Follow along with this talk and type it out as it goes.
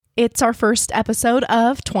It's our first episode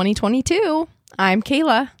of 2022. I'm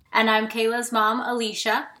Kayla. And I'm Kayla's mom,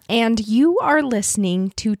 Alicia. And you are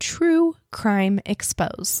listening to True Crime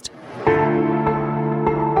Exposed.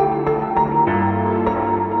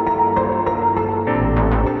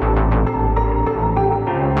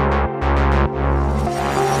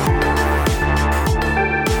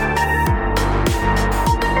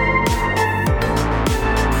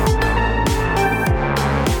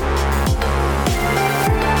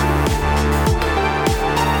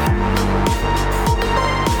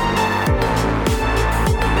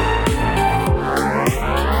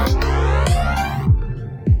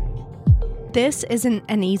 This isn't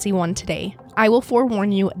an easy one today. I will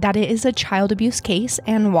forewarn you that it is a child abuse case,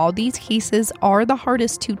 and while these cases are the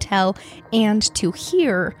hardest to tell and to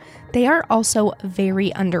hear, they are also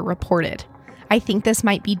very underreported. I think this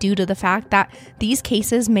might be due to the fact that these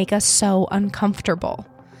cases make us so uncomfortable.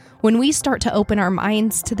 When we start to open our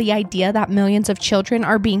minds to the idea that millions of children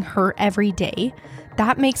are being hurt every day,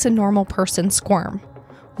 that makes a normal person squirm.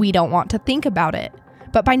 We don't want to think about it.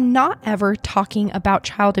 But by not ever talking about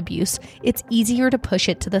child abuse, it's easier to push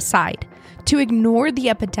it to the side, to ignore the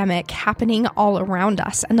epidemic happening all around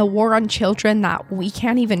us and the war on children that we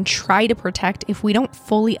can't even try to protect if we don't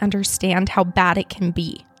fully understand how bad it can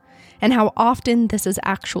be, and how often this is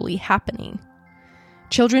actually happening.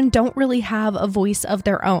 Children don't really have a voice of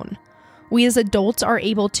their own. We as adults are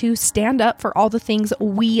able to stand up for all the things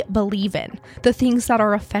we believe in, the things that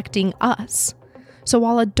are affecting us. So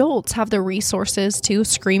while adults have the resources to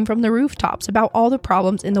scream from the rooftops about all the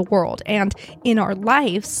problems in the world and in our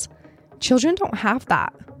lives, children don't have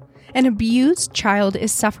that. An abused child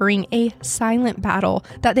is suffering a silent battle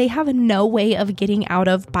that they have no way of getting out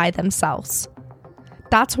of by themselves.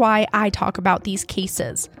 That's why I talk about these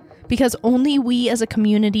cases, because only we as a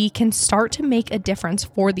community can start to make a difference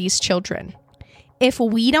for these children. If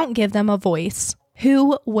we don't give them a voice,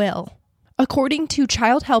 who will? According to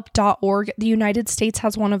childhelp.org, the United States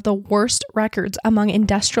has one of the worst records among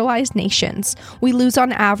industrialized nations. We lose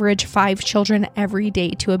on average 5 children every day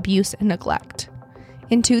to abuse and neglect.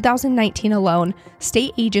 In 2019 alone,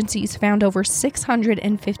 state agencies found over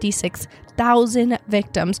 656,000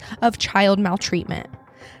 victims of child maltreatment.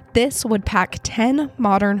 This would pack 10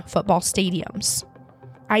 modern football stadiums.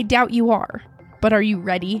 I doubt you are, but are you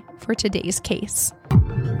ready for today's case?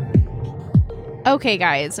 Okay,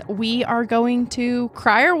 guys, we are going to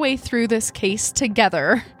cry our way through this case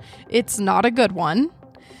together. It's not a good one.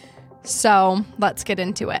 So let's get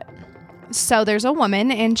into it. So there's a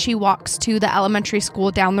woman and she walks to the elementary school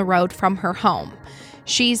down the road from her home.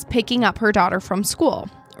 She's picking up her daughter from school,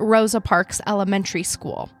 Rosa Parks Elementary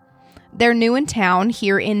School. They're new in town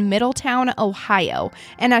here in Middletown, Ohio,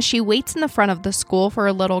 and as she waits in the front of the school for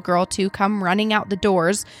a little girl to come running out the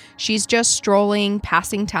doors, she's just strolling,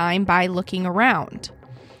 passing time by looking around.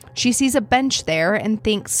 She sees a bench there and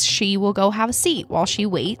thinks she will go have a seat while she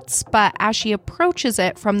waits, but as she approaches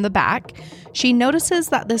it from the back, she notices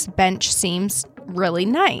that this bench seems really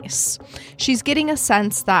nice. She's getting a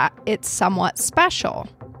sense that it's somewhat special.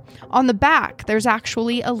 On the back, there's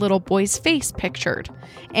actually a little boy's face pictured,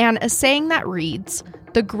 and a saying that reads,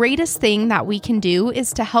 "The greatest thing that we can do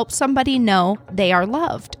is to help somebody know they are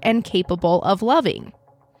loved and capable of loving."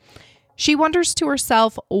 She wonders to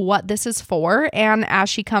herself what this is for, and as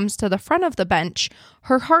she comes to the front of the bench,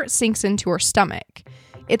 her heart sinks into her stomach.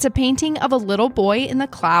 It's a painting of a little boy in the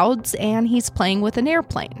clouds, and he's playing with an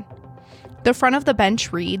airplane. The front of the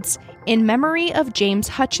bench reads, "In memory of James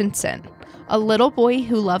Hutchinson, a little boy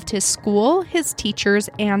who loved his school, his teachers,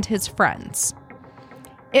 and his friends."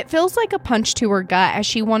 It feels like a punch to her gut as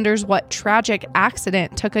she wonders what tragic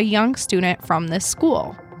accident took a young student from this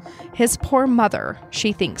school. His poor mother,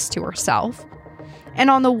 she thinks to herself. And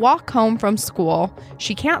on the walk home from school,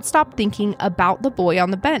 she can't stop thinking about the boy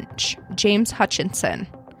on the bench, James Hutchinson.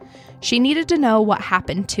 She needed to know what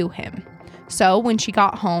happened to him. So when she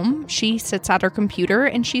got home, she sits at her computer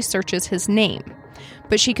and she searches his name.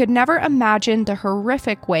 But she could never imagine the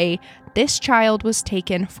horrific way this child was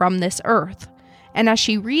taken from this earth. And as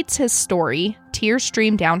she reads his story, tears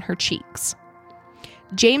stream down her cheeks.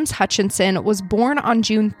 James Hutchinson was born on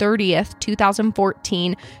June 30th,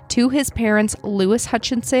 2014, to his parents Louis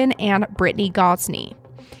Hutchinson and Brittany Gosney.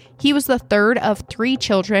 He was the third of 3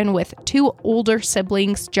 children with 2 older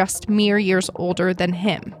siblings just mere years older than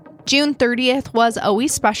him. June 30th was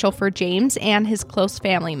always special for James and his close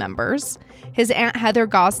family members. His Aunt Heather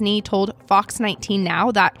Gosney told Fox 19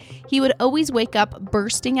 Now that he would always wake up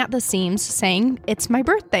bursting at the seams saying, "It's my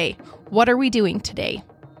birthday. What are we doing today?"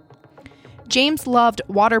 James loved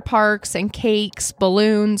water parks and cakes,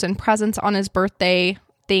 balloons, and presents on his birthday,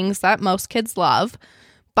 things that most kids love.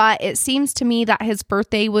 But it seems to me that his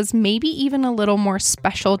birthday was maybe even a little more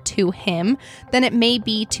special to him than it may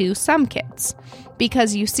be to some kids.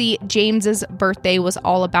 Because you see, James's birthday was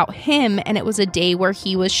all about him, and it was a day where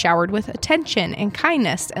he was showered with attention and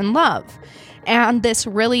kindness and love. And this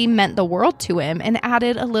really meant the world to him and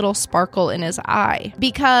added a little sparkle in his eye.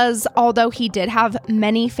 Because although he did have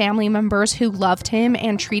many family members who loved him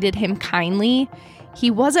and treated him kindly,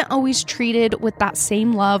 he wasn't always treated with that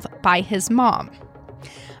same love by his mom.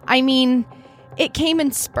 I mean, it came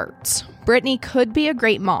in spurts. Brittany could be a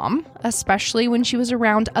great mom, especially when she was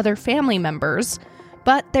around other family members,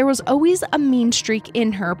 but there was always a mean streak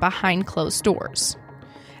in her behind closed doors.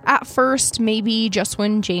 At first, maybe just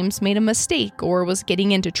when James made a mistake or was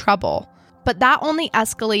getting into trouble, but that only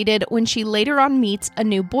escalated when she later on meets a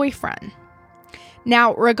new boyfriend.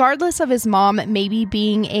 Now, regardless of his mom maybe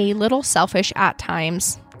being a little selfish at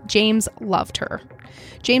times, James loved her.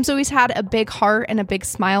 James always had a big heart and a big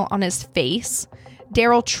smile on his face.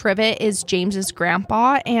 Daryl Trivet is James's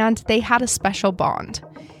grandpa, and they had a special bond.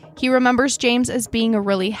 He remembers James as being a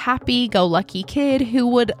really happy-go-lucky kid who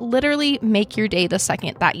would literally make your day the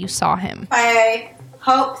second that you saw him. I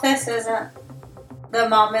hope the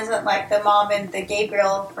mom isn't like the mom in the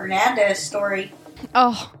Gabriel Fernandez story.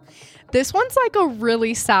 Oh, this one's like a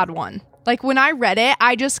really sad one. Like when I read it,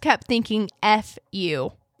 I just kept thinking F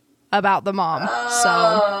you about the mom.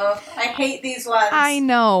 Oh, I hate these ones. I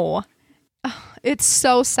know. It's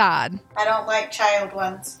so sad. I don't like child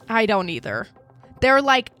ones. I don't either. They're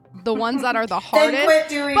like the ones that are the hardest, Then quit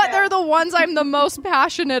doing but it. They're the ones I'm the most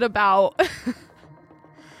passionate about.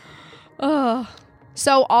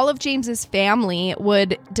 So all of James's family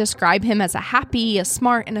would describe him as a happy, a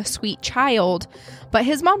smart, and a sweet child. But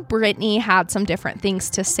his mom, Brittany, had some different things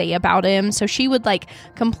to say about him. So she would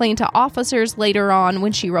complain to officers later on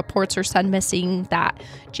when she reports her son missing that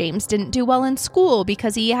James didn't do well in school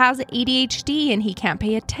because he has ADHD and he can't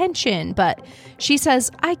pay attention. But she says,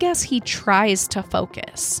 I guess he tries to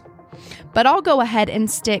focus. But I'll go ahead and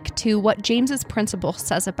stick to what James's principal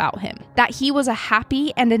says about him, that he was a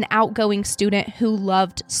happy and an outgoing student who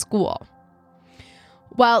loved school.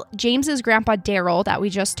 Well, James's grandpa Daryl, that we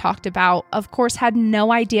just talked about, of course had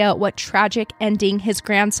no idea what tragic ending his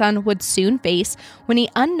grandson would soon face when he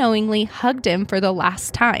unknowingly hugged him for the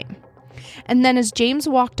last time. And then as James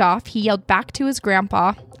walked off, he yelled back to his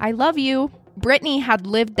grandpa, I love you. Brittany had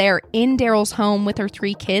lived there in Daryl's home with her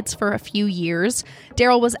 3 kids for a few years.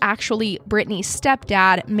 Daryl was actually Brittany's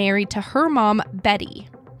stepdad, married to her mom, Betty.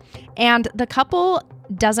 And the couple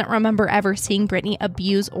doesn't remember ever seeing Brittany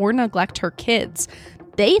abuse or neglect her kids.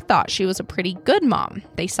 They thought she was a pretty good mom.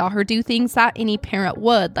 They saw her do things that any parent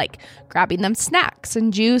would, like grabbing them snacks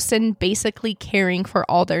and juice and basically caring for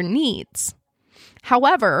all their needs.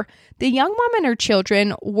 However, the young mom and her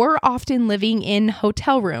children were often living in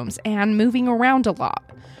hotel rooms and moving around a lot.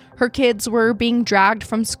 Her kids were being dragged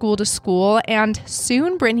from school to school, and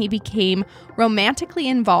soon Brittany became romantically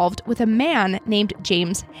involved with a man named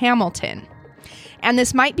James Hamilton. And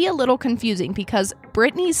this might be a little confusing because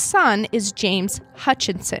Brittany's son is James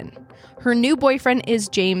Hutchinson. Her new boyfriend is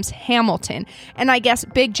James Hamilton. And I guess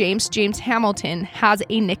Big James, James Hamilton, has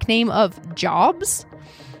a nickname of Jobs.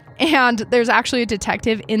 And there's actually a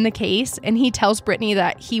detective in the case, and he tells Brittany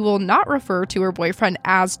that he will not refer to her boyfriend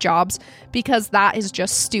as Jobs because that is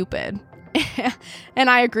just stupid. And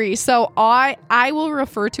I agree. So I will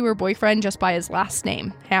refer to her boyfriend just by his last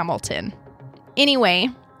name, Hamilton. Anyway,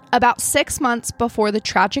 about 6 months before the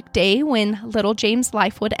tragic day when little James'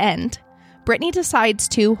 life would end, Brittany decides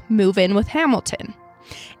to move in with Hamilton.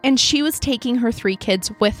 And she was taking her 3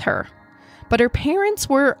 kids with her. But her parents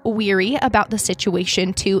were weary about the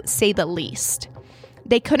situation, to say the least.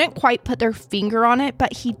 They couldn't quite put their finger on it,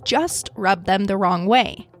 but he just rubbed them the wrong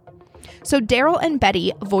way. So Daryl and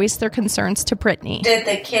Betty voiced their concerns to Brittany. Were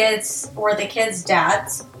the kids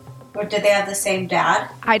dads? Or did they have the same dad?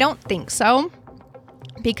 I don't think so.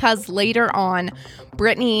 Because later on,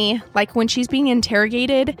 Brittany, when she's being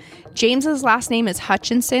interrogated, James's last name is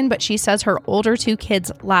Hutchinson, but she says her older 2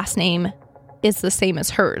 kids' last name is the same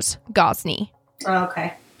as hers, Gosney. Oh,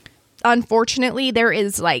 okay. Unfortunately, there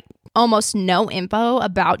is almost no info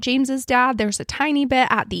about James's dad. There's a tiny bit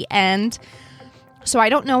at the end. So I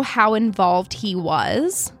don't know how involved he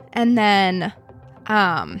was. And then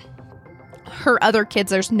her other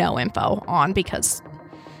kids, there's no info on because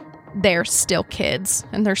they're still kids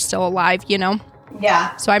and they're still alive,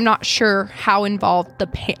 Yeah. So I'm not sure how involved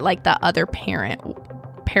the other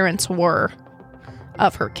parents were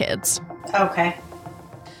of her kids. Okay.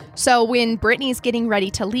 So when Brittany's getting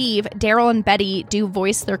ready to leave, Daryl and Betty do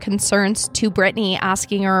voice their concerns to Brittany,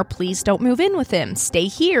 asking her, please don't move in with him. Stay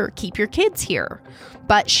here. Keep your kids here.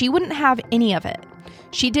 But she wouldn't have any of it.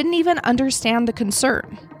 She didn't even understand the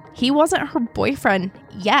concern. He wasn't her boyfriend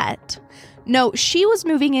yet. No, she was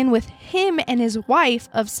moving in with him and his wife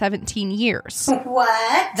of 17 years.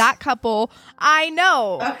 What? That couple, I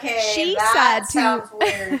know. Okay, she that said sounds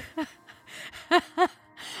weird.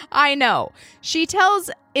 I know. She tells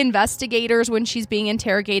investigators when she's being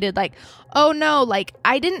interrogated, like, oh no, like,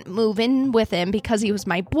 I didn't move in with him because he was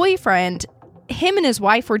my boyfriend. Him and his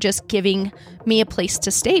wife were just giving me a place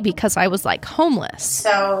to stay because I was, like, homeless.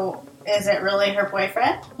 So, is it really her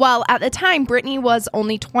boyfriend? Well, at the time, Brittany was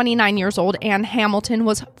only 29 years old and Hamilton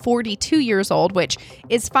was 42 years old, which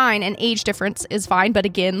is fine. An age difference is fine. But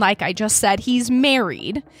again, like I just said, he's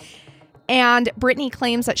married. And Brittany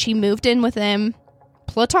claims that she moved in with him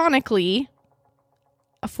platonically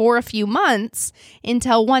for a few months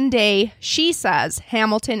until one day, she says,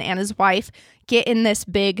 Hamilton and his wife get in this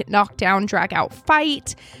big knockdown, drag out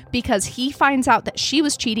fight because he finds out that she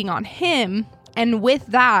was cheating on him. And with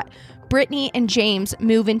that, Brittany and James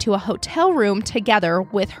move into a hotel room together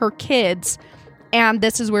with her kids. And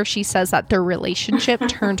this is where she says that their relationship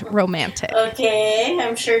turned romantic. Okay,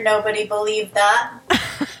 I'm sure nobody believed that.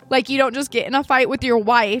 Like, you don't just get in a fight with your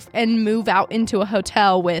wife and move out into a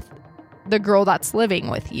hotel with the girl that's living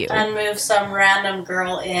with you. And move some random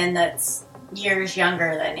girl in that's years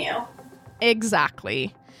younger than you.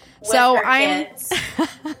 Exactly. With So her kids.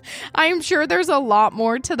 I'm sure there's a lot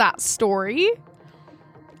more to that story.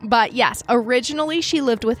 But yes, originally she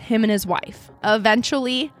lived with him and his wife.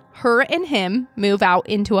 Eventually, her and him move out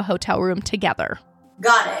into a hotel room together.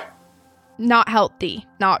 Got it. Not healthy.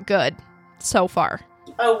 Not good. So far.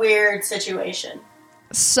 A weird situation.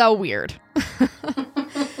 So weird.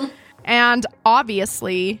 And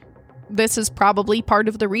obviously, this is probably part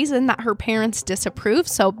of the reason that her parents disapprove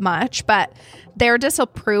so much, but their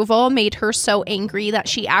disapproval made her so angry that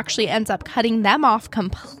she actually ends up cutting them off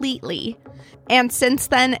completely. And since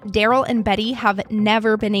then, Daryl and Betty have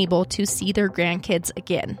never been able to see their grandkids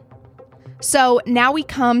again. So now we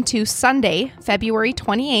come to Sunday, February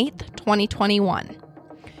 28th, 2021.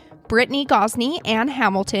 Brittany Gosney and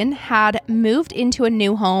Hamilton had moved into a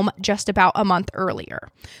new home just about a month earlier.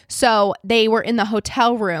 So they were in the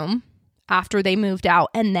hotel room after they moved out,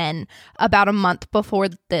 and then about a month before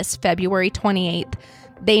this February 28th,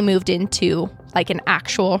 they moved into like an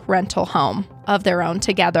actual rental home of their own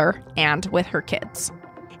together and with her kids.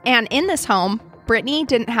 And in this home, Brittany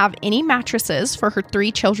didn't have any mattresses for her 3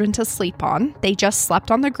 children to sleep on. They just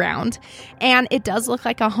slept on the ground. And it does look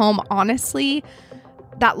like a home, honestly,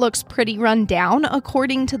 that looks pretty run down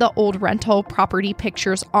according to the old rental property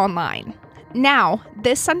pictures online. Now,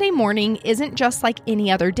 this Sunday morning isn't just like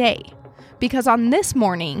any other day, because on this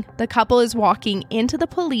morning, the couple is walking into the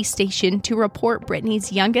police station to report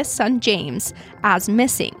Brittany's youngest son, James, as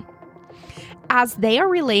missing. As they are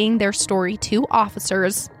relaying their story to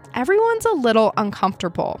officers, everyone's a little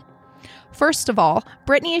uncomfortable. First of all,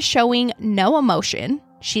 Brittany is showing no emotion.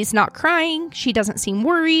 She's not crying. She doesn't seem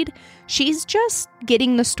worried. She's just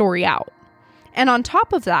getting the story out. And on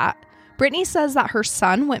top of that, Brittany says that her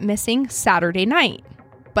son went missing Saturday night,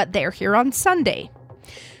 but they're here on Sunday.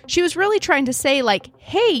 She was really trying to say, like,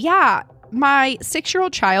 hey, yeah, my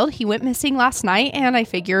 6-year-old child, he went missing last night, and I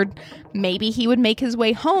figured maybe he would make his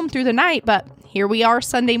way home through the night, but here we are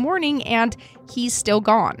Sunday morning, and he's still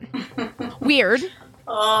gone. Weird.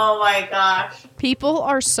 Oh my gosh. People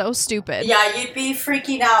are so stupid. Yeah, you'd be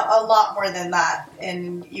freaking out a lot more than that,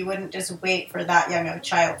 and you wouldn't just wait for that young of a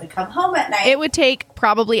child to come home at night. It would take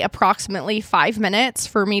probably approximately 5 minutes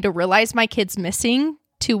for me to realize my kid's missing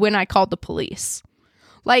to when I called the police.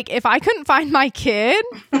 Like, if I couldn't find my kid,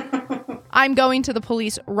 I'm going to the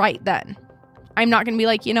police right then. I'm not going to be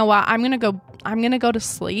like, you know what, I'm going to go to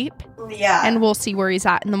sleep. Yeah. And we'll see where he's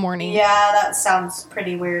at in the morning. Yeah, that sounds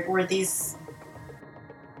pretty weird. Were these...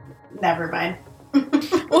 Never mind.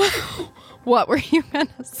 What were you going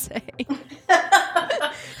to say?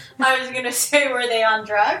 I was going to say, were they on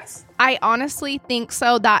drugs? I honestly think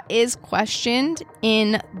so. That is questioned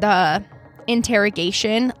in the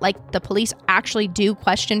interrogation. Like, the police actually do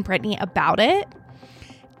question Brittany about it.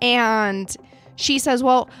 And she says,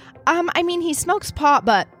 well, I mean, he smokes pot,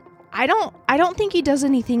 but I don't think he does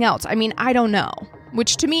anything else. I mean, I don't know.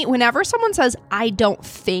 Which to me, whenever someone says, I don't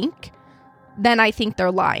think, then I think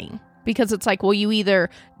they're lying. Because it's like, well,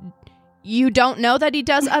 you don't know that he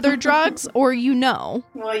does other drugs, or you know.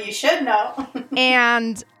 Well, you should know.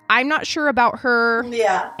 And I'm not sure about her.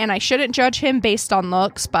 Yeah. And I shouldn't judge him based on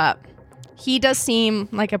looks, but he does seem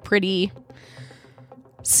like a pretty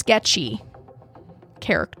sketchy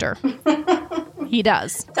character. He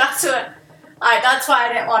does. That's why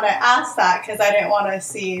I didn't want to ask that, because I didn't want to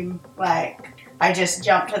seem like I just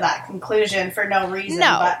jumped to that conclusion for no reason.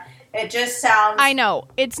 No. But it just sounds... I know.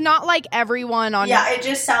 It's not like everyone on... Yeah, it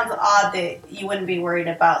just sounds odd that you wouldn't be worried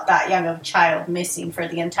about that young of a child missing for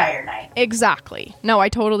the entire night. Exactly. No, I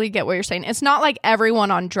totally get what you're saying. It's not like everyone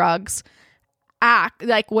on drugs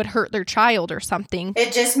would hurt their child or something.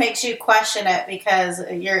 It just makes you question it, because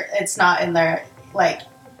it's not in their... Like,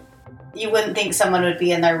 you wouldn't think someone would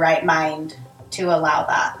be in their right mind to allow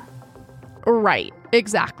that. Right.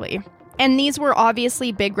 Exactly. And these were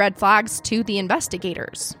obviously big red flags to the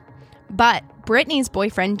investigators. But Brittany's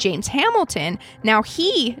boyfriend, James Hamilton, now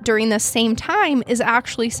he, during the same time, is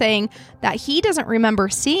actually saying that he doesn't remember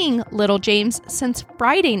seeing little James since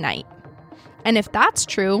Friday night. And if that's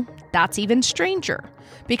true, that's even stranger,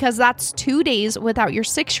 because that's 2 days without your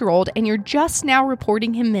 6-year-old, and you're just now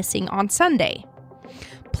reporting him missing on Sunday.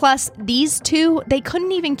 Plus, these two, they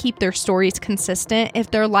couldn't even keep their stories consistent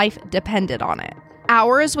if their life depended on it.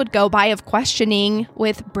 Hours would go by of questioning,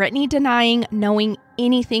 with Brittany denying knowing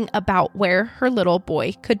anything about where her little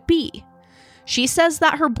boy could be. She says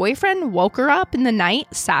that her boyfriend woke her up in the night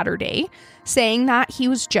Saturday, saying that he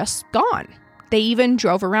was just gone. They even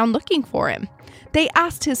drove around looking for him. They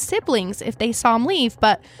asked his siblings if they saw him leave,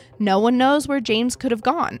 but no one knows where James could have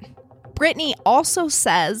gone. Brittany also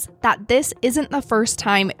says that this isn't the first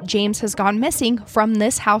time James has gone missing from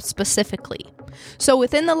this house specifically. So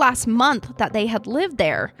within the last month that they had lived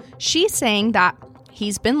there, she's saying that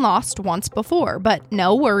he's been lost once before, but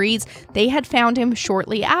no worries, they had found him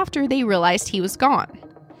shortly after they realized he was gone.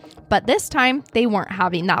 But this time, they weren't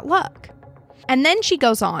having that luck. And then she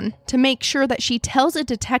goes on to make sure that she tells a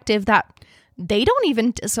detective that they don't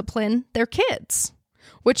even discipline their kids.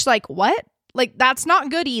 Which, like, what? Like, that's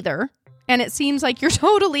not good either. And it seems like you're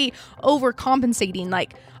totally overcompensating.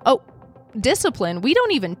 Like, oh, discipline? We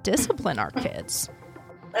don't even discipline our kids.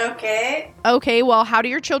 Okay, well, how do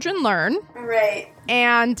your children learn? Right.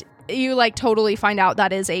 And you, like, totally find out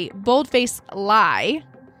that is a bold-faced lie.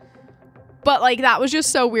 But, like, that was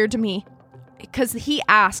just so weird to me. Because he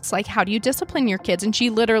asks, like, how do you discipline your kids? And she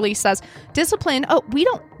literally says, discipline? Oh, we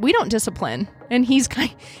don't discipline. And he's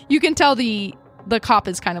kind, you can tell the cop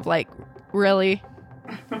is kind of like, really?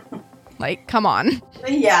 Like, come on.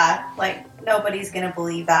 Yeah, like, nobody's gonna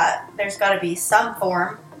believe that. There's gotta be some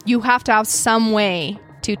form. You have to have some way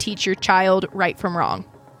to teach your child right from wrong.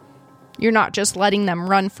 You're not just letting them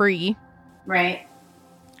run free. Right.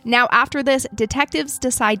 Now, after this, detectives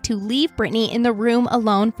decide to leave Brittany in the room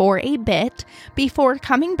alone for a bit before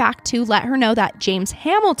coming back to let her know that James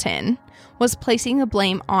Hamilton was placing the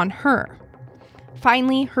blame on her.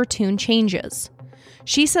 Finally, her tune changes.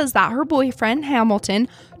 She says that her boyfriend, Hamilton,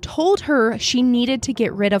 told her she needed to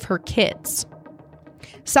get rid of her kids.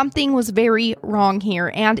 Something was very wrong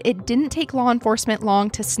here, and it didn't take law enforcement long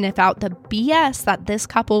to sniff out the BS that this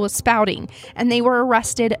couple was spouting, and they were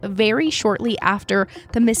arrested very shortly after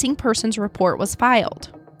the missing persons report was filed.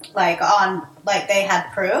 Like they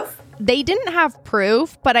had proof? They didn't have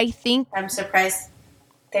proof, but I'm surprised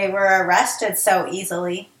they were arrested so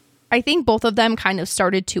easily. I think both of them kind of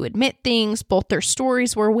started to admit things, both their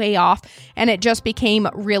stories were way off, and it just became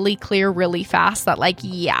really clear really fast that, like,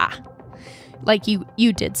 yeah, like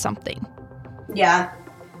you did something. Yeah.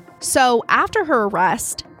 So after her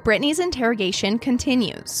arrest, Brittany's interrogation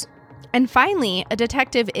continues. And finally, a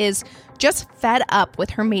detective is just fed up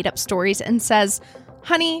with her made-up stories and says,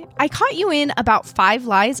 honey, I caught you in about 5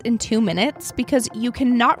 lies in 2 minutes because you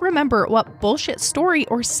cannot remember what bullshit story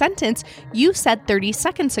or sentence you said 30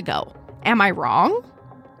 seconds ago. Am I wrong?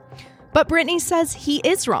 But Brittany says he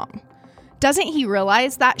is wrong. Doesn't he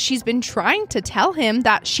realize that she's been trying to tell him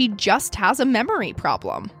that she just has a memory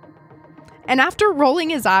problem? And after rolling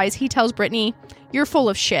his eyes, he tells Brittany, you're full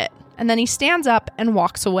of shit. And then he stands up and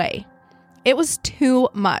walks away. It was too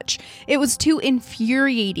much. It was too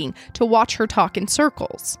infuriating to watch her talk in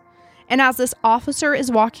circles. And as this officer is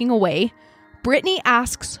walking away, Brittany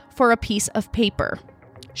asks for a piece of paper.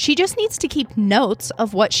 She just needs to keep notes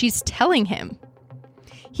of what she's telling him.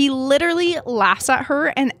 He literally laughs at her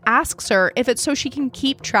and asks her if it's so she can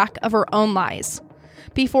keep track of her own lies,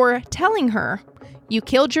 before telling her, you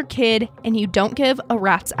killed your kid and you don't give a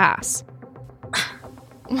rat's ass.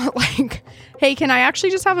 Like, hey, can I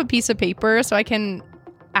actually just have a piece of paper so I can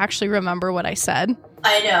actually remember what I said?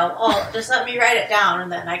 I know. Well, just let me write it down and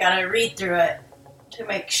then I gotta read through it to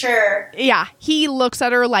make sure. Yeah, he looks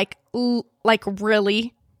at her like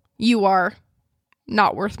really? You are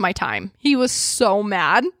not worth my time. He was so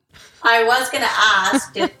mad. I was gonna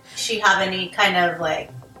ask, did she have any kind of, like,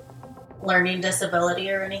 learning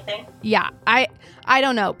disability or anything? Yeah, I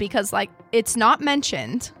don't know, because like it's not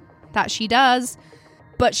mentioned that she does,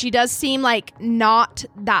 but she does seem like not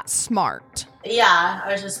that smart. Yeah,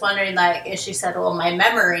 I was just wondering, like, if she said, well, my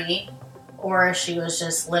memory, or if she was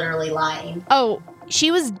just literally lying. Oh,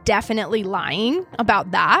 she was definitely lying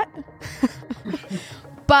about that.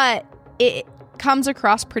 But it comes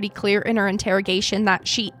across pretty clear in her interrogation that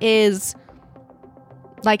she is,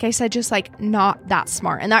 like I said, just like not that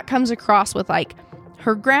smart. And that comes across with like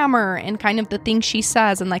her grammar and kind of the things she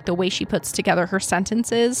says and like the way she puts together her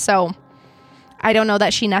sentences. So I don't know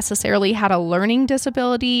that she necessarily had a learning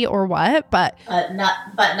disability or what, but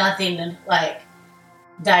nothing like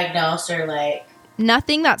diagnosed or like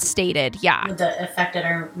nothing that's stated. Yeah. That affected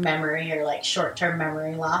her memory or like short-term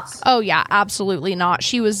memory loss. Oh yeah, absolutely not.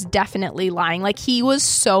 She was definitely lying. Like he was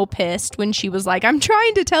so pissed when she was like, I'm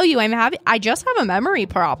trying to tell you I just have a memory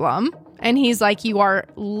problem. And he's like, you are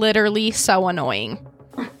literally so annoying.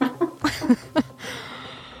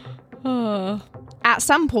 At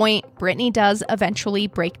some point, Brittany does eventually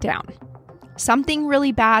break down. Something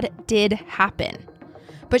really bad did happen.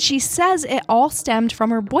 But she says it all stemmed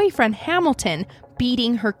from her boyfriend, Hamilton,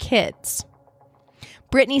 beating her kids.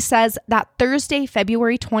 Brittany says that Thursday,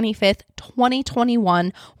 February 25th,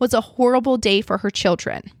 2021 was a horrible day for her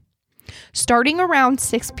children. Starting around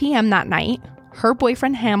 6 p.m. that night, her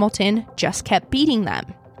boyfriend, Hamilton, just kept beating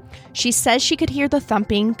them. She says she could hear the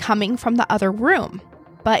thumping coming from the other room,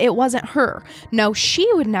 but it wasn't her. No, she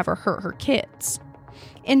would never hurt her kids.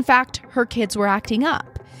 In fact, her kids were acting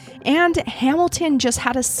up, and Hamilton just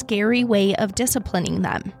had a scary way of disciplining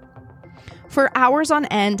them. For hours on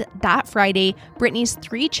end that Friday, Brittany's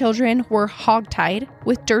 3 children were hogtied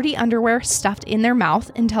with dirty underwear stuffed in their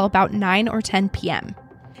mouth until about 9 or 10 p.m.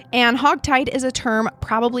 And hogtied is a term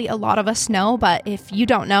probably a lot of us know, but if you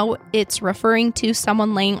don't know, it's referring to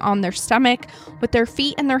someone laying on their stomach with their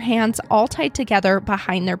feet and their hands all tied together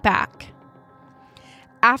behind their back.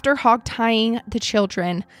 After hogtying the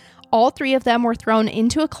children, all 3 of them were thrown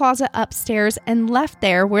into a closet upstairs and left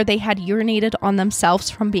there where they had urinated on themselves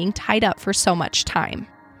from being tied up for so much time.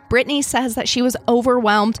 Brittany says that she was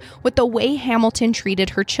overwhelmed with the way Hamilton treated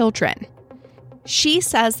her children. She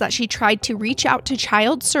says that she tried to reach out to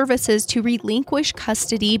child services to relinquish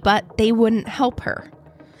custody, but they wouldn't help her.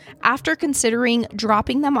 After considering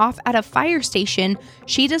dropping them off at a fire station,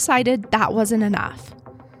 she decided that wasn't enough.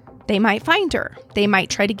 They might find her. They might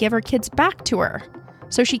try to give her kids back to her.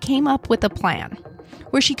 So she came up with a plan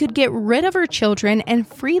where she could get rid of her children and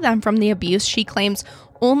free them from the abuse she claims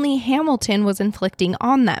only Hamilton was inflicting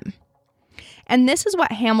on them. And this is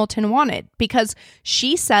what Hamilton wanted, because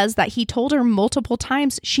she says that he told her multiple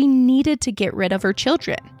times she needed to get rid of her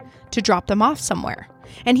children, to drop them off somewhere.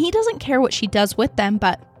 And he doesn't care what she does with them,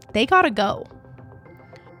 but they gotta go.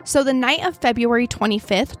 So the night of February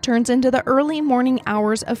 25th turns into the early morning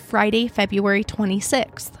hours of Friday, February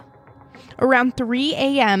 26th. Around 3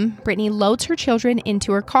 a.m., Brittany loads her children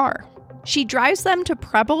into her car. She drives them to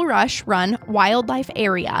Pebble Rush Run Wildlife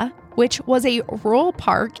Area, which was a rural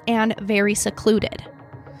park and very secluded.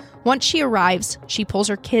 Once she arrives, she pulls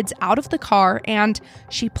her kids out of the car and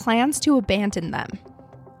she plans to abandon them.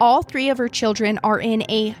 All 3 of her children are in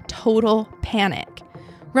a total panic.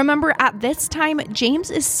 Remember, at this time, James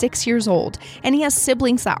is 6 years old and he has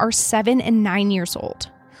siblings that are 7 and 9 years old.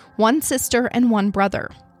 1 sister and 1 brother.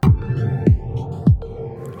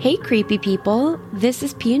 Hey creepy people, this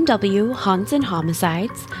is P&W Haunts and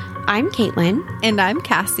Homicides. I'm Caitlin. And I'm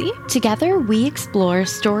Cassie. Together, we explore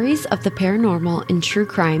stories of the paranormal and true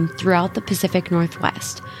crime throughout the Pacific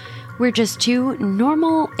Northwest. We're just 2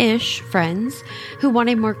 normal-ish friends who want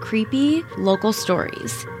a more creepy local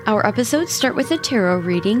stories. Our episodes start with a tarot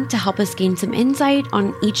reading to help us gain some insight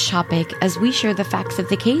on each topic as we share the facts of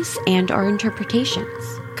the case and our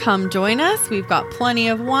interpretations. Come join us. We've got plenty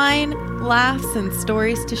of wine, laughs, and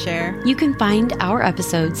stories to share. You can find our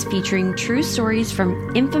episodes featuring true stories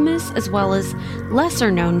from infamous as well as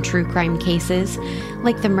lesser-known true crime cases,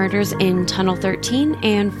 like the murders in Tunnel 13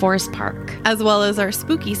 and Forest Park. As well as our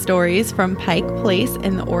spooky stories from Pike Place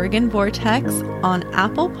and the Oregon Vortex on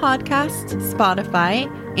Apple Podcasts, Spotify,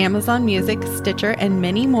 Amazon Music, Stitcher, and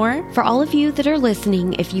many more. For all of you that are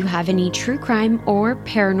listening, if you have any true crime or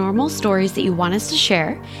paranormal stories that you want us to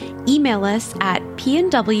share, email us at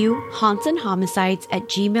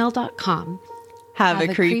pnwhauntsandhomicides@gmail.com. Have a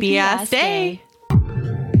creepy-ass day.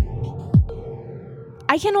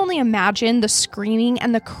 I can only imagine the screaming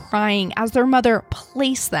and the crying as their mother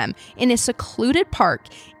placed them in a secluded park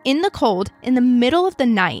in the cold in the middle of the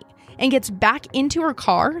night and gets back into her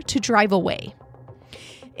car to drive away.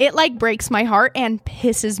 It like breaks my heart and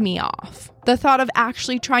pisses me off. The thought of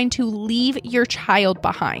actually trying to leave your child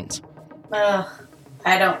behind. Ugh,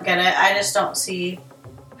 I don't get it. I just don't see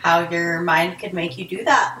how your mind could make you do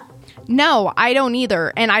that. No, I don't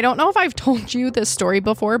either. And I don't know if I've told you this story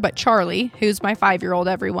before, but Charlie, who's my 5-year-old,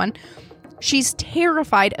 everyone, she's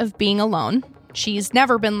terrified of being alone. She's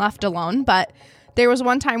never been left alone, but there was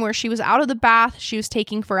one time where she was out of the bath. She was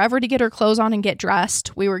taking forever to get her clothes on and get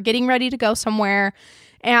dressed. We were getting ready to go somewhere,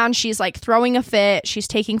 and she's like throwing a fit. She's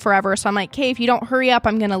taking forever. So I'm like, okay, if you don't hurry up,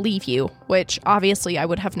 I'm going to leave you, which obviously I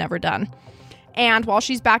would have never done. And while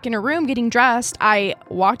she's back in her room getting dressed, I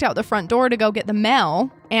walked out the front door to go get the mail,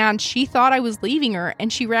 and she thought I was leaving her,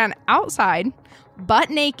 and she ran outside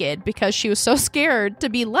butt naked because she was so scared to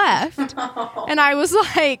be left. And I was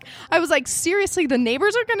like, seriously, the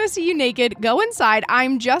neighbors are going to see you naked. Go inside.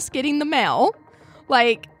 I'm just getting the mail.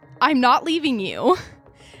 Like, I'm not leaving you.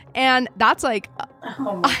 And that's like,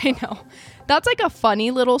 I know, that's like a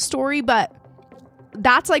funny little story, but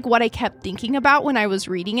that's like what I kept thinking about when I was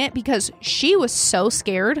reading it, because she was so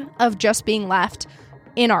scared of just being left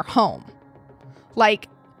in our home. Like,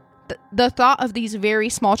 the thought of these very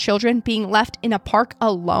small children being left in a park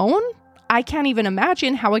alone, I can't even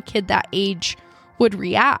imagine how a kid that age would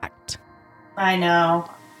react. I know.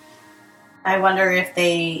 I wonder if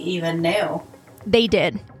they even knew. They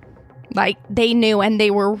did. Like, they knew, and they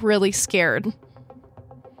were really scared.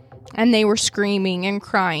 And they were screaming and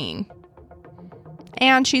crying.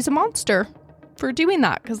 And she's a monster for doing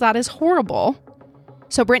that, because that is horrible.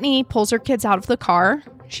 So Brittany pulls her kids out of the car.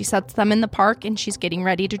 She sets them in the park, and she's getting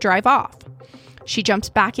ready to drive off. She jumps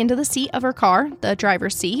back into the seat of her car, the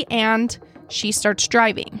driver's seat, and she starts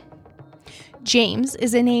driving. James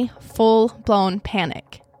is in a full-blown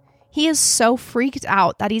panic. He is so freaked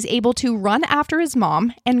out that he's able to run after his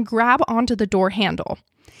mom and grab onto the door handle.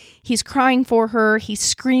 He's crying for her, he's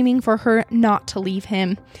screaming for her not to leave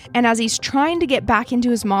him, and as he's trying to get back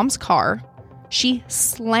into his mom's car, she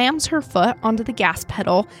slams her foot onto the gas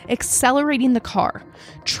pedal, accelerating the car,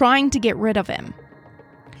 trying to get rid of him.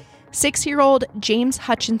 6-year-old James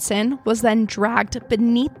Hutchinson was then dragged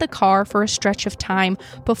beneath the car for a stretch of time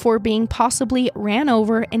before being possibly ran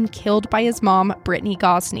over and killed by his mom, Brittany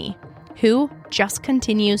Gosney, who just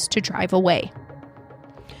continues to drive away.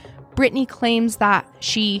 Brittany claims that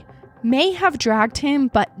she may have dragged him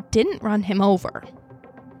but didn't run him over.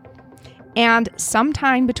 And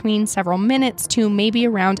sometime between several minutes to maybe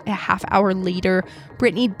around a half hour later,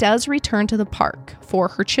 Brittany does return to the park for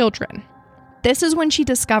her children. This is when she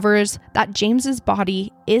discovers that James's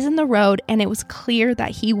body is in the road, and it was clear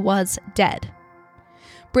that he was dead.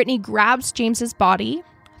 Brittany grabs James's body,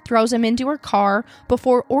 throws him into her car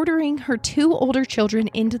before ordering her 2 older children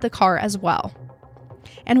into the car as well.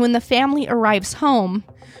 And when the family arrives home,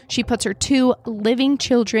 she puts her 2 living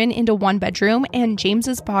children into one bedroom and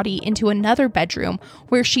James's body into another bedroom,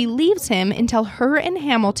 where she leaves him until her and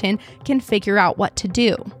Hamilton can figure out what to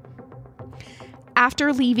do.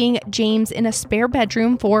 After leaving James in a spare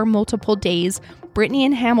bedroom for multiple days, Brittany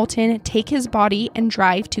and Hamilton take his body and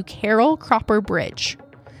drive to Carroll Cropper Bridge.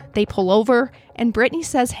 They pull over, and Brittany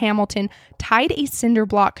says Hamilton tied a cinder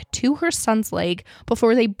block to her son's leg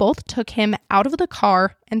before they both took him out of the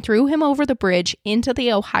car and threw him over the bridge into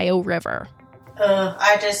the Ohio River.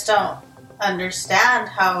 I just don't understand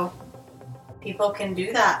how people can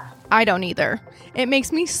do that. I don't either. It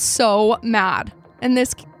makes me so mad. And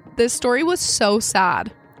this story was so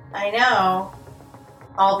sad. I know.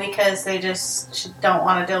 All because they just don't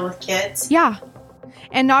want to deal with kids. Yeah.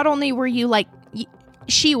 And not only were you like,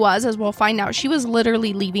 she was, as we'll find out, she was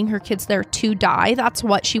literally leaving her kids there to die. That's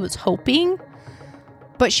what she was hoping.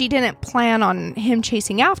 But she didn't plan on him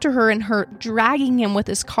chasing after her and her dragging him with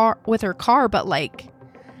her car. But like,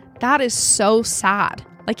 that is so sad.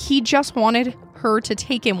 Like, he just wanted her to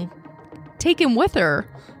take him with her.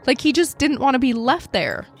 Like, he just didn't want to be left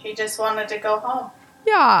there. He just wanted to go home.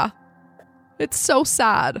 Yeah. It's so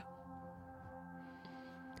sad.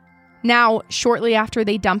 Now, shortly after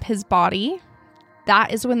they dump his body,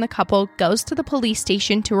 that is when the couple goes to the police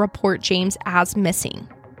station to report James as missing.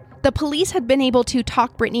 The police had been able to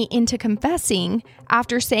talk Brittany into confessing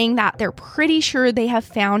after saying that they're pretty sure they have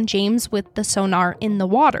found James with the sonar in the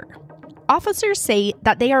water. Officers say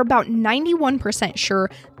that they are about 91% sure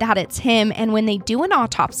that it's him, and when they do an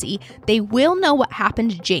autopsy, they will know what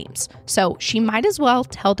happened to James, so she might as well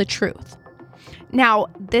tell the truth. Now,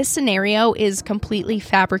 this scenario is completely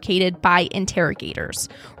fabricated by interrogators.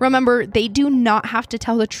 Remember, they do not have to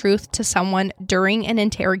tell the truth to someone during an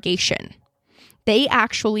interrogation. They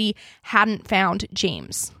actually hadn't found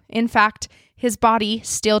James. In fact, his body,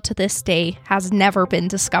 still to this day, has never been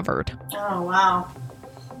discovered. Oh, wow.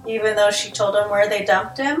 Even though she told him where they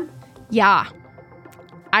dumped him? Yeah.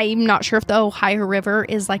 I'm not sure if the Ohio River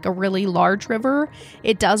is like a really large river.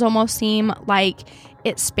 It does almost seem like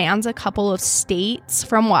it spans a couple of states.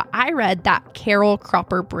 From what I read, that Carroll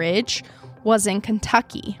Cropper Bridge was in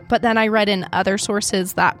Kentucky. But then I read in other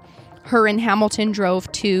sources that her and Hamilton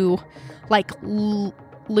drove to like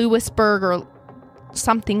Lewisburg or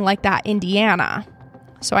something like that, Indiana.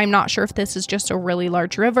 So I'm not sure if this is just a really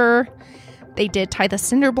large river. They did tie the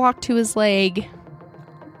cinder block to his leg.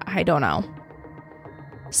 I don't know.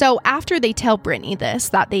 So after they tell Brittany this,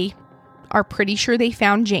 that they are pretty sure they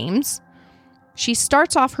found James, she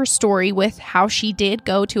starts off her story with how she did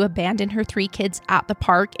go to abandon her 3 kids at the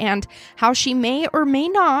park and how she may or may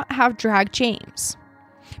not have dragged James.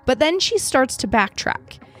 But then she starts to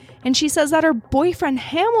backtrack, and she says that her boyfriend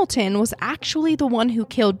Hamilton was actually the one who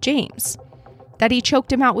killed James, that he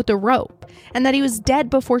choked him out with a rope, and that he was dead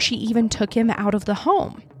before she even took him out of the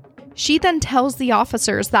home. She then tells the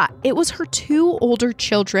officers that it was her 2 older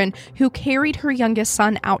children who carried her youngest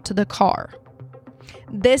son out to the car.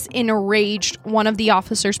 This enraged one of the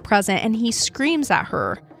officers present, and he screams at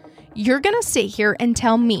her, "You're gonna sit here and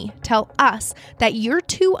tell us that your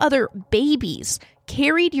 2 other babies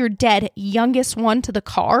carried your dead youngest one to the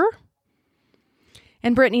car?"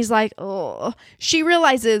 And Brittany's like, oh. She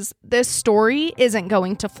realizes this story isn't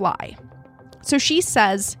going to fly. So she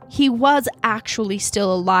says he was actually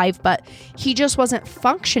still alive, but he just wasn't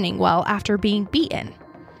functioning well after being beaten.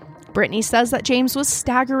 Brittany says that James was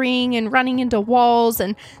staggering and running into walls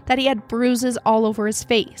and that he had bruises all over his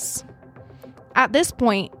face. At this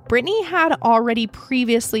point, Brittany had already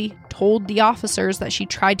previously told the officers that she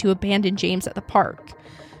tried to abandon James at the park.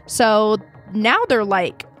 So now they're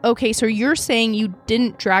like, okay, so you're saying you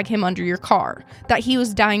didn't drag him under your car, that he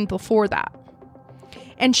was dying before that.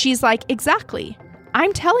 And she's like, exactly.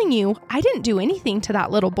 I'm telling you, I didn't do anything to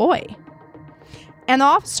that little boy. And the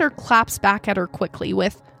officer claps back at her quickly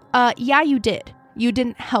with, yeah, you did. You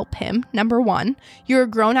didn't help him, number 1. You're a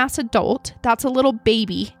grown-ass adult. That's a little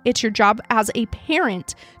baby. It's your job as a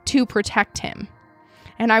parent to protect him.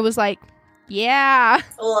 And I was like, yeah.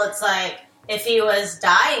 Well, it's like, if he was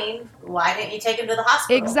dying, why didn't you take him to the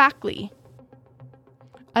hospital? Exactly.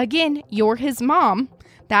 Again, you're his mom.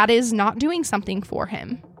 That is not doing something for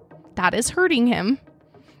him. That is hurting him.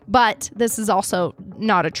 But this is also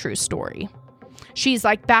not a true story. She's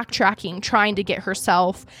like backtracking, trying to get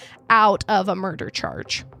herself out of a murder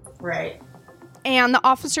charge. Right. And the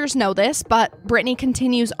officers know this, but Brittany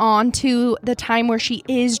continues on to the time where she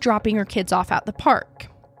is dropping her kids off at the park.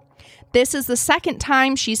 This is the second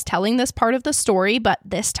time she's telling this part of the story, but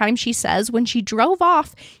this time she says when she drove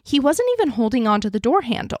off, he wasn't even holding onto the door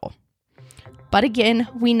handle. But again,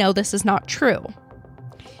 we know this is not true.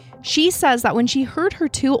 She says that when she heard her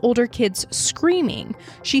 2 older kids screaming,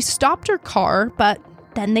 she stopped her car, but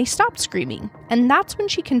then they stopped screaming, and that's when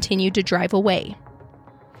she continued to drive away.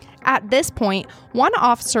 At this point, one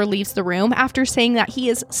officer leaves the room after saying that he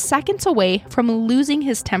is seconds away from losing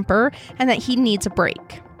his temper and that he needs a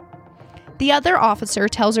break. The other officer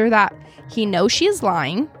tells her that he knows she is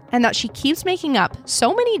lying and that she keeps making up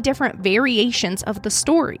so many different variations of the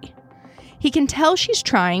story. He can tell she's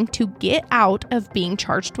trying to get out of being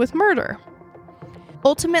charged with murder.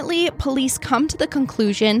 Ultimately, police come to the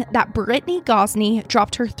conclusion that Brittany Gosney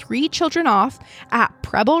dropped her 3 children off at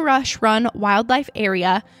Preble Rush Run Wildlife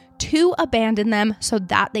Area to abandon them so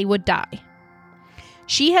that they would die.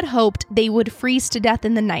 She had hoped they would freeze to death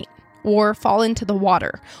in the night, or fall into the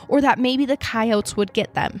water, or that maybe the coyotes would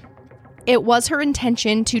get them. It was her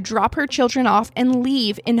intention to drop her children off and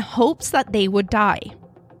leave in hopes that they would die.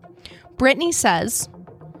 Brittany says,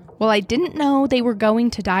 "Well, I didn't know they were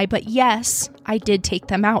going to die, but yes, I did take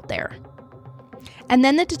them out there." And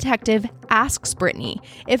then the detective asks Brittany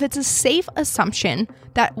if it's a safe assumption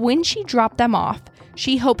that when she dropped them off,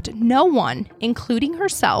 she hoped no one, including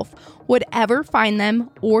herself, would ever find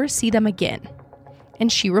them or see them again.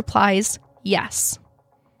 And she replies, yes.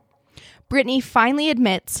 Brittany finally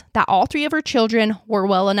admits that all 3 of her children were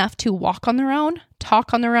well enough to walk on their own,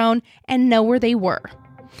 talk on their own, and know where they were,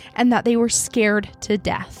 and that they were scared to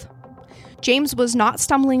death. James was not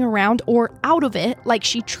stumbling around or out of it like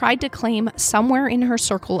she tried to claim somewhere in her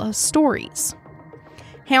circle of stories.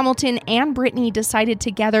 Hamilton and Brittany decided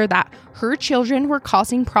together that her children were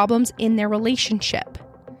causing problems in their relationship.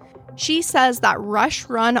 She says that Rush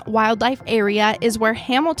Run Wildlife Area is where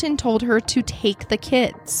Hamilton told her to take the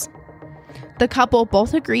kids. The couple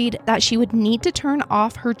both agreed that she would need to turn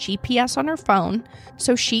off her GPS on her phone,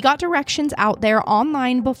 so she got directions out there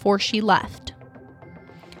online before she left.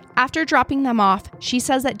 After dropping them off, she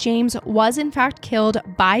says that James was in fact killed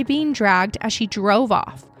by being dragged as she drove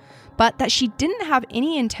off, but that she didn't have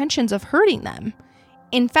any intentions of hurting them.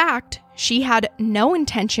 In fact, she had no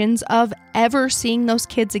intentions of ever seeing those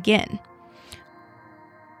kids again.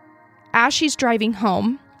 As she's driving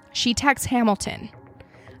home, she texts Hamilton,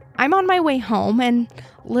 "I'm on my way home, and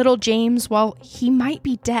little James, well, he might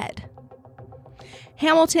be dead."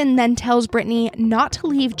 Hamilton then tells Brittany not to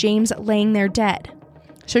leave James laying there dead.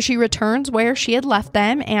 So she returns where she had left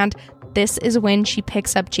them, and this is when she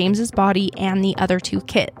picks up James's body and the other 2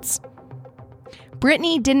 kids.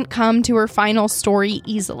 Brittany didn't come to her final story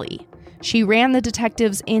easily. She ran the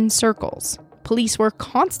detectives in circles. Police were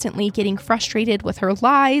constantly getting frustrated with her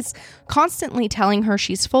lies, constantly telling her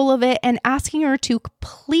she's full of it, and asking her to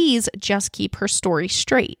please just keep her story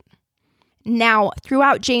straight. Now,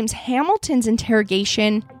 throughout James Hamilton's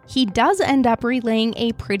interrogation, he does end up relaying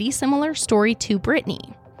a pretty similar story to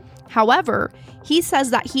Brittany. However, he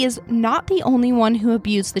says that he is not the only one who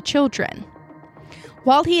abused the children.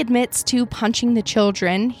 While he admits to punching the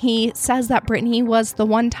children, he says that Brittany was the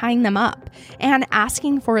one tying them up and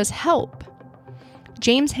asking for his help.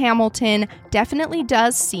 James Hamilton definitely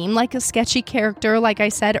does seem like a sketchy character, like I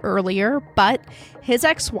said earlier, but his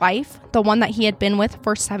ex-wife, the one that he had been with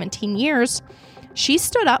for 17 years, she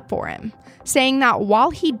stood up for him, saying that while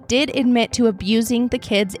he did admit to abusing the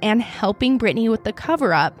kids and helping Brittany with the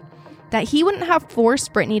cover-up, that he wouldn't have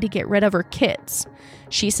forced Brittany to get rid of her kids.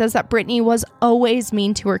 She says that Brittany was always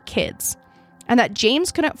mean to her kids, and that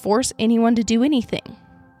James couldn't force anyone to do anything.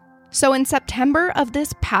 So in September of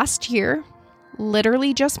this past year,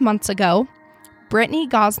 literally just months ago, Brittany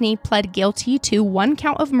Gosney pled guilty to 1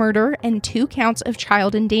 count of murder and 2 counts of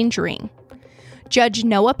child endangering. Judge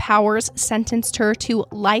Noah Powers sentenced her to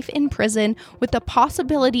life in prison with the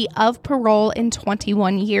possibility of parole in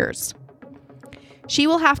 21 years. She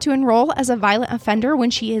will have to enroll as a violent offender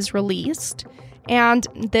when she is released, and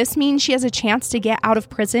this means she has a chance to get out of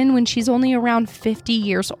prison when she's only around 50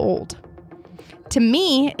 years old. To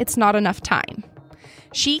me, it's not enough time.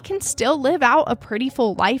 She can still live out a pretty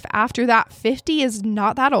full life after that. 50 is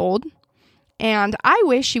not that old, and I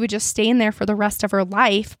wish she would just stay in there for the rest of her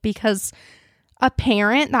life, because a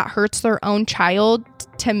parent that hurts their own child,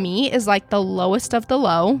 to me, is like the lowest of the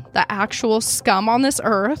low, the actual scum on this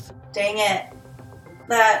earth. Dang it.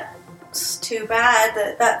 That's too bad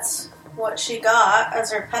that that's what she got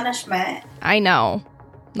as her punishment. I know.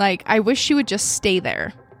 Like, I wish she would just stay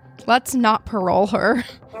there. Let's not parole her.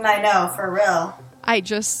 I know, for real.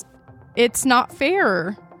 It's not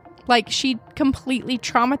fair. Like, she completely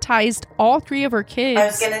traumatized all 3 of her kids. I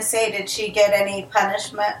was going to say, did she get any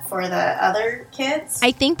punishment for the other kids?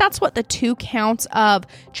 I think that's what the 2 counts of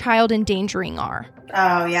child endangering are.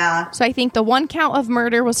 Oh, yeah. So I think the 1 count of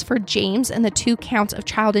murder was for James, and the 2 counts of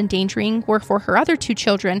child endangering were for her other 2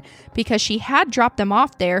 children, because she had dropped them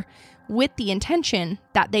off there with the intention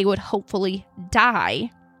that they would hopefully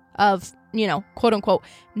die of, quote unquote,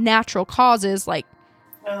 natural causes, like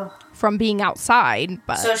from being outside.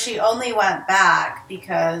 But so she only went back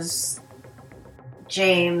because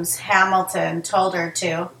James Hamilton told her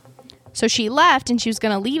to. So she left and she was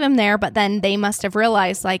going to leave him there, but then they must have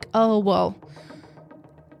realized, like, oh, well,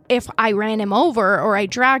 if I ran him over or I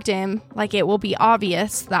dragged him, like, it will be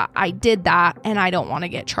obvious that I did that, and I don't want to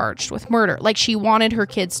get charged with murder. Like, she wanted her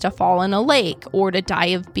kids to fall in a lake or to die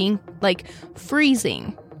of being, like,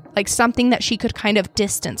 freezing. Like, something that she could kind of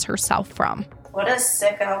distance herself from. What a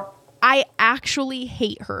sicko. I actually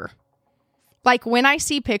hate her. Like, when I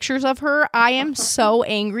see pictures of her, I am so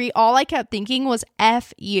angry. All I kept thinking was,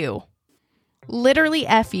 F you. Literally,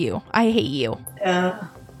 F you. I hate you.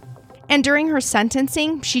 And during her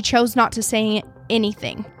sentencing, she chose not to say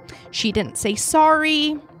anything. She didn't say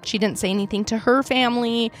sorry. She didn't say anything to her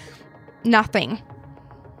family. Nothing.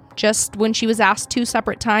 Just when she was asked 2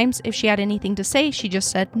 separate times if she had anything to say, she just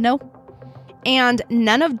said no. And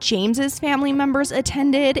none of James's family members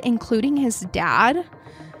attended, including his dad.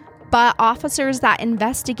 But officers that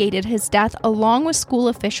investigated his death, along with school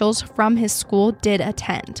officials from his school, did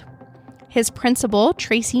attend. His principal,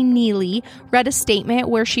 Tracy Neely, read a statement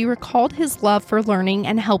where she recalled his love for learning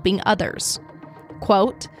and helping others.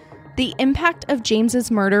 Quote, "The impact of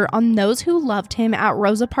James's murder on those who loved him at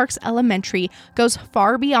Rosa Parks Elementary goes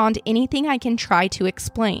far beyond anything I can try to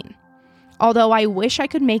explain. Although I wish I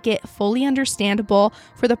could make it fully understandable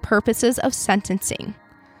for the purposes of sentencing.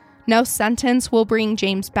 No sentence will bring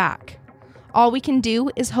James back. All we can do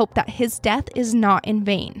is hope that his death is not in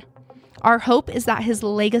vain. Our hope is that his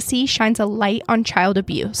legacy shines a light on child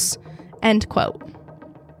abuse." End quote.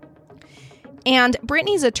 And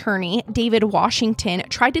Brittany's attorney, David Washington,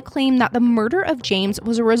 tried to claim that the murder of James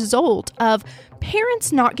was a result of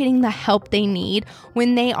parents not getting the help they need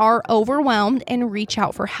when they are overwhelmed and reach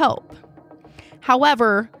out for help.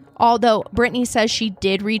 However, although Brittany says she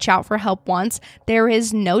did reach out for help once, there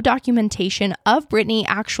is no documentation of Brittany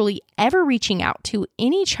actually ever reaching out to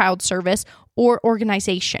any child service or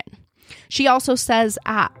organization. She also says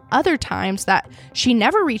at other times that she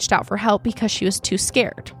never reached out for help because she was too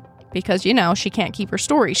scared. Because, she can't keep her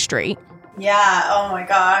story straight. Yeah, oh my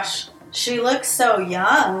gosh. She looks so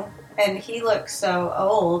young, and he looks so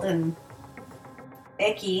old and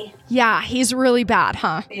icky. Yeah, he's really bad,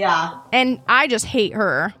 huh? Yeah. And I just hate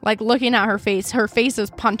her. Like, looking at her face is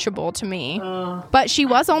punchable to me. But she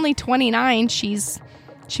was only 29. She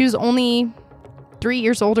was only 3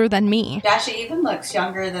 years older than me. Yeah, she even looks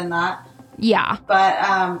younger than that. Yeah.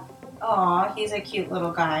 But, he's a cute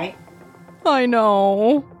little guy. I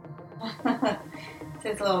know.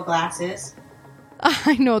 His little glasses.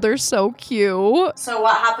 I know, they're so cute. So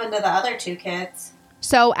what happened to the other two kids?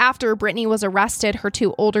 So after Brittany was arrested, her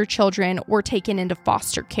two older children were taken into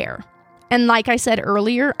foster care. And like I said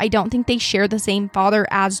earlier, I don't think they share the same father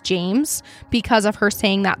as James because of her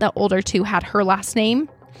saying that the older two had her last name.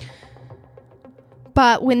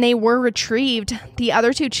 But when they were retrieved, the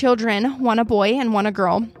other two children, one a boy and one a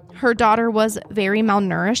girl, her daughter was very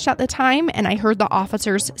malnourished at the time, and I heard the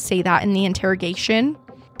officers say that in the interrogation.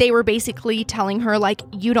 They were basically telling her, like,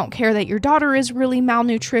 you don't care that your daughter is really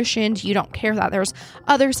malnutritioned, you don't care that there's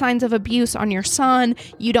other signs of abuse on your son,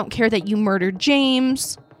 you don't care that you murdered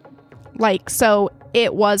James. So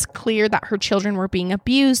it was clear that her children were being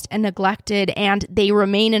abused and neglected, and they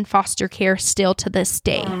remain in foster care still to this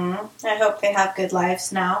day. I hope they have good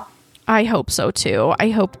lives now. I hope so, too.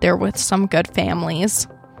 I hope they're with some good families.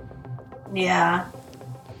 Yeah.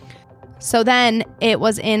 So then it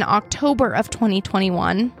was in October of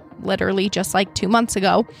 2021, literally just like 2 months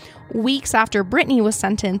ago, weeks after Brittany was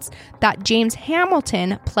sentenced, that James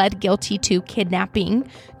Hamilton pled guilty to kidnapping,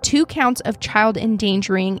 2 counts of child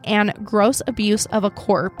endangering, and gross abuse of a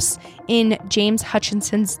corpse in James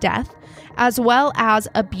Hutchinson's death, as well as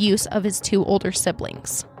abuse of his 2 older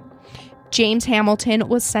siblings. James Hamilton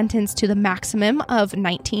was sentenced to the maximum of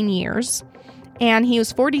 19 years. And he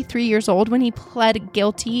was 43 years old when he pled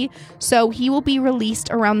guilty, so he will be released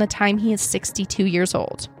around the time he is 62 years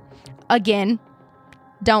old. Again,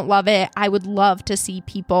 don't love it. I would love to see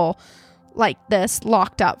people like this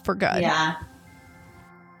locked up for good. Yeah.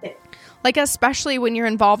 Especially when you're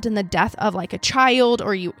involved in the death of a child,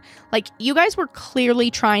 or you guys were clearly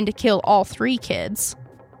trying to kill all 3 kids.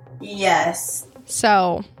 Yes.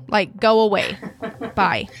 So, go away.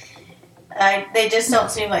 Bye. They just don't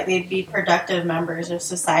seem like they'd be productive members of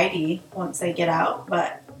society once they get out,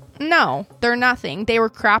 but... No, they're nothing. They were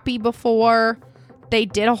crappy before. They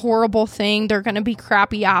did a horrible thing. They're going to be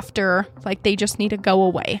crappy after. They just need to go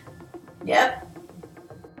away. Yep.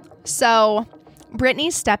 So,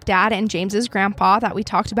 Brittany's stepdad and James's grandpa that we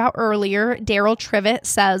talked about earlier, Daryl Trivett,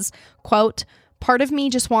 says, quote, "Part of me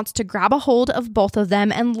just wants to grab a hold of both of them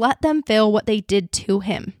and let them feel what they did to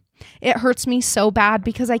him. It hurts me so bad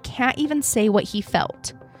because I can't even say what he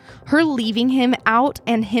felt. Her leaving him out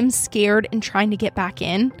and him scared and trying to get back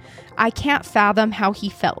in. I can't fathom how he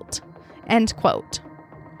felt." End quote.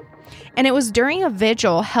 And it was during a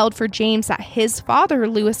vigil held for James that his father,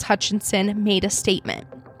 Lewis Hutchinson, made a statement.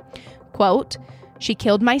 Quote, "She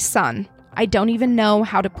killed my son. I don't even know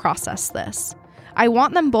how to process this. I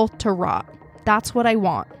want them both to rot. That's what I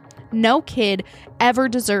want. No kid ever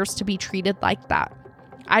deserves to be treated like that.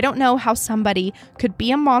 I don't know how somebody could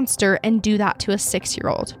be a monster and do that to a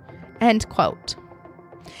 6-year-old. End quote.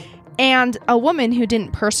 And a woman who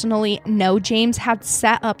didn't personally know James had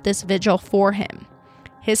set up this vigil for him.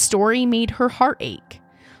 His story made her heart ache.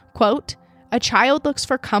 Quote, "A child looks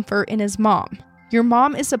for comfort in his mom. Your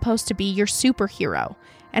mom is supposed to be your superhero,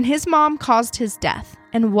 and his mom caused his death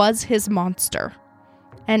and was his monster."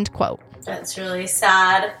 End quote. That's really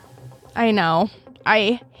sad. I know.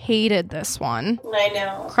 I hated this one. I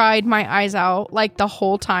know. Cried my eyes out the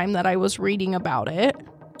whole time that I was reading about it.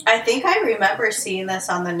 I think I remember seeing this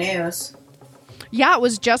on the news. Yeah, it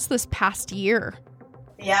was just this past year.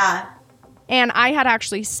 Yeah. And I had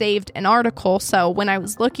actually saved an article, so when I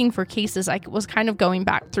was looking for cases, I was kind of going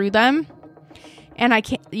back through them. And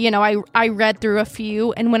I read through a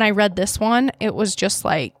few, and when I read this one, it was just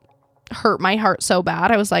hurt my heart so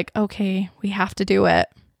bad. I was like, okay, we have to do it.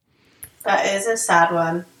 That is a sad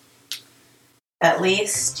one. At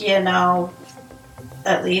least,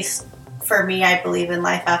 for me, I believe in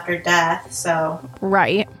life after death, so.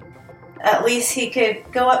 Right. At least he could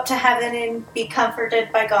go up to heaven and be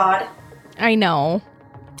comforted by God. I know.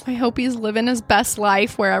 I hope he's living his best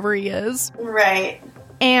life wherever he is. Right.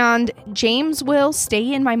 And James will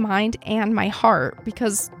stay in my mind and my heart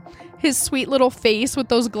because his sweet little face with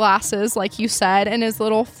those glasses, like you said, and his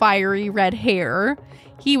little fiery red hair,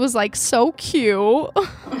 he was like so cute.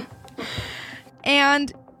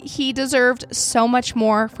 And he deserved so much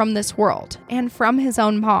more from this world and from his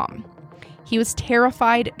own mom. He was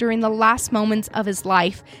terrified during the last moments of his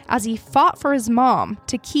life as he fought for his mom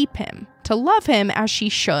to keep him, to love him as she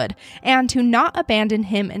should, and to not abandon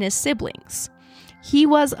him and his siblings. He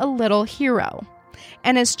was a little hero.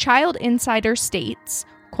 And as Child Insider states,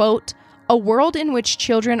 quote, "A world in which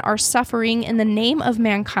children are suffering in the name of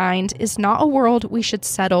mankind is not a world we should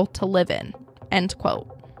settle to live in," end quote.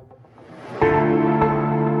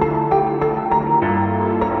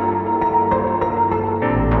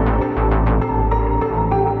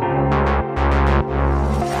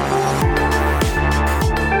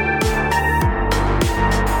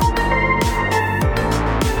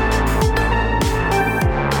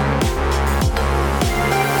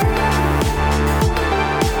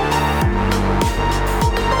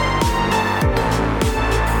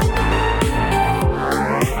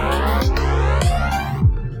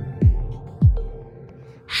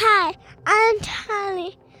 Hi, I'm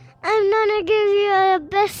Tally. I'm gonna give you the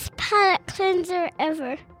best palate cleanser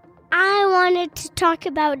ever. I wanted to talk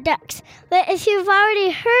about ducks, but if you've already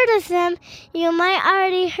heard of them, you might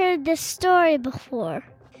already heard this story before.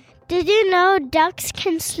 Did you know ducks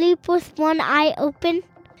can sleep with one eye open?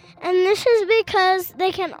 And this is because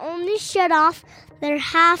they can only shut off their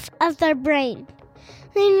half of their brain.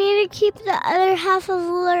 They need to keep the other half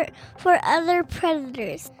alert for other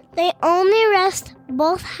predators. They only rest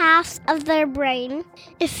both halves of their brain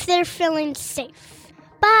if they're feeling safe.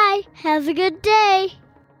 Bye. Have a good day.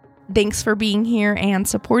 Thanks for being here and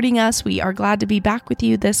supporting us. We are glad to be back with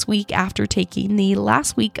you this week after taking the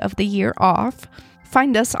last week of the year off.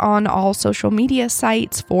 Find us on all social media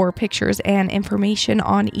sites for pictures and information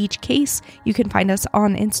on each case. You can find us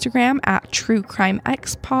on Instagram at True Crime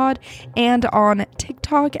X Pod and on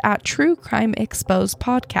TikTok at True Crime Exposed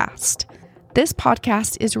Podcast. This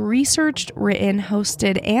podcast is researched, written,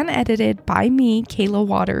 hosted, and edited by me, Kayla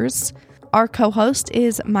Waters. Our co-host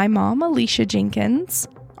is my mom, Alicia Jenkins.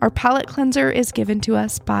 Our palette cleanser is given to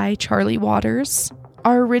us by Charlie Waters.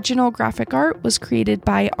 Our original graphic art was created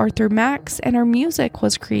by Arthur Max, and our music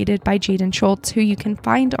was created by Jaden Schultz, who you can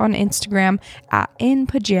find on Instagram at In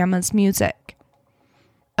Pajamas Music.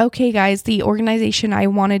 Okay, guys, the organization I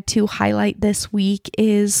wanted to highlight this week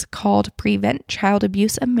is called Prevent Child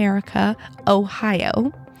Abuse America,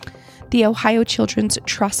 Ohio. The Ohio Children's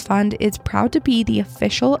Trust Fund is proud to be the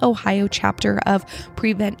official Ohio chapter of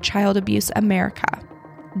Prevent Child Abuse America.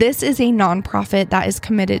 This is a nonprofit that is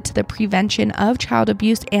committed to the prevention of child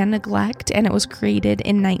abuse and neglect, and it was created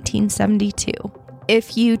in 1972.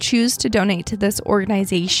 If you choose to donate to this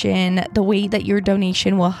organization, the way that your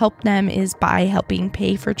donation will help them is by helping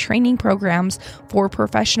pay for training programs for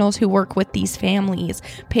professionals who work with these families,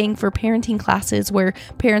 paying for parenting classes where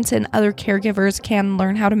parents and other caregivers can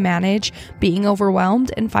learn how to manage being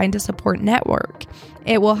overwhelmed and find a support network.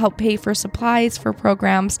 It will help pay for supplies for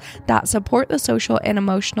programs that support the social and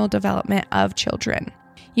emotional development of children.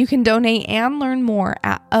 You can donate and learn more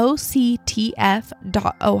at octf.ohio.gov.